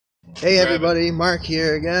Hey everybody, Mark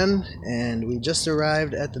here again, and we just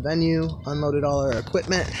arrived at the venue, unloaded all our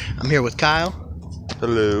equipment. I'm here with Kyle.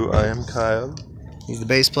 Hello, I am Kyle. He's the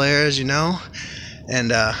bass player, as you know,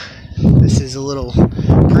 and this is a little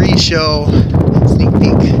pre-show sneak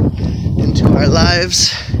peek into our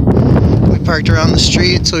lives. We parked around the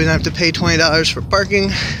street so we don't have to pay $20 for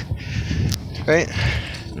parking, right?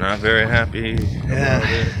 Not very happy.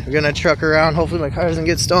 Yeah, we're gonna truck around. Hopefully my car doesn't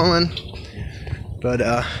get stolen.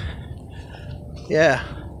 But yeah,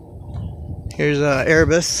 here's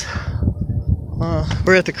Erebus.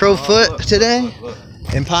 We're at the Crowfoot today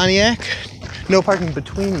in Pontiac. No parking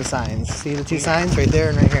between the signs. See the two signs right there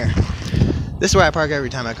and right here. This is where I park every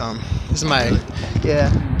time I come. This is my,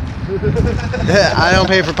 yeah. I don't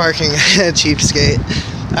pay for parking, cheapskate.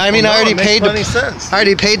 I mean, I already paid. I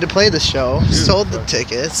already paid to play the show. Sold the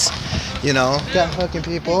tickets. You know, got fucking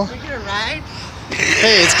people. We get a ride?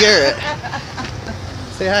 Hey, it's Garrett.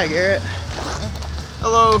 Say hi, Garrett.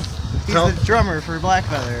 Hello. He's the drummer for Black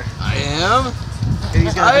Feather. I am. And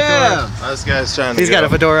he's got a fedora. This guy's trying to He's got a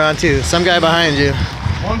fedora on too. Some guy behind you.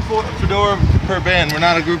 One fedora per band. We're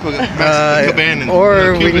not a group of Mexican band.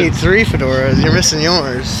 Or we need 3 fedoras. You're missing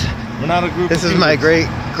yours. We're not a group. This is my great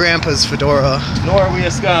grandpa's fedora. Nor are we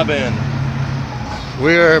a ska band.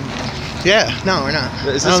 We're, yeah, no, we're not.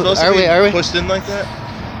 Is this supposed to be pushed in like that?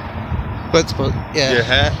 What's supposed? Yeah. Your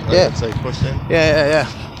hat? Like Yeah. It's like pushed in. Yeah.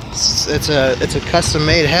 It's a custom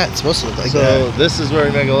made hat. It's supposed to look like that. So this is where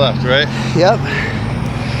we're gonna go left, right? Yep.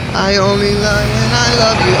 I only love you and I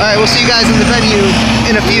love you. All right, we'll see you guys in the venue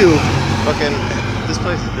in a few. Fucking, this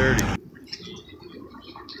place is dirty.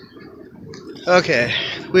 Okay,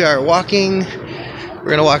 we are walking. We're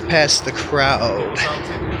gonna walk past the crowd.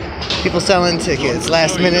 People selling tickets.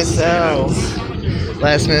 Last minute sales.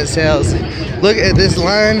 Last minute sales. Look at this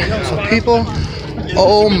line of people.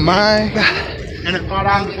 Oh my god.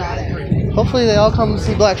 Hopefully they all come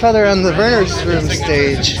see Black Feather on the Werner's Room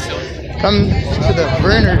stage. Come to the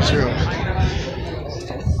Werner's Room.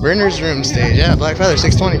 Werner's Room stage. Yeah, Black Feather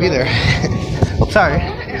 620. Be there. Oh, sorry.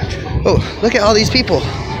 Oh, look at all these people.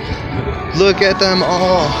 Look at them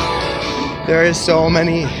all. There is so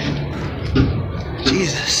many.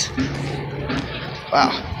 Jesus. Wow.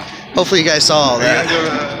 Hopefully you guys saw all that.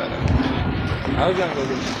 I was gonna go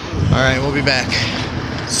get it. Alright, we'll be back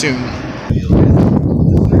soon.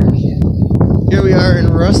 Here we are in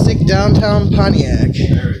rustic downtown Pontiac.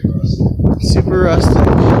 Super rustic,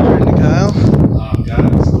 according to Kyle.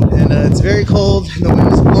 And it's very cold and the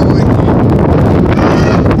wind is blowing.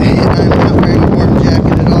 And I'm not wearing a warm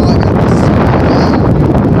jacket at all. I got this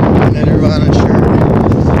and a Nirvana shirt.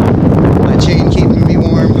 My chain keeping me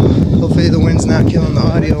warm. Hopefully the wind's not killing the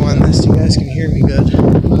audio on this. You guys can hear me good.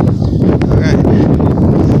 Alright.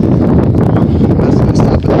 Let's go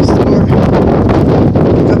stop at the store.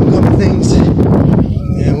 Pick up a couple things.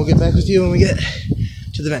 And we'll get back with you when we get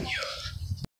to the venue.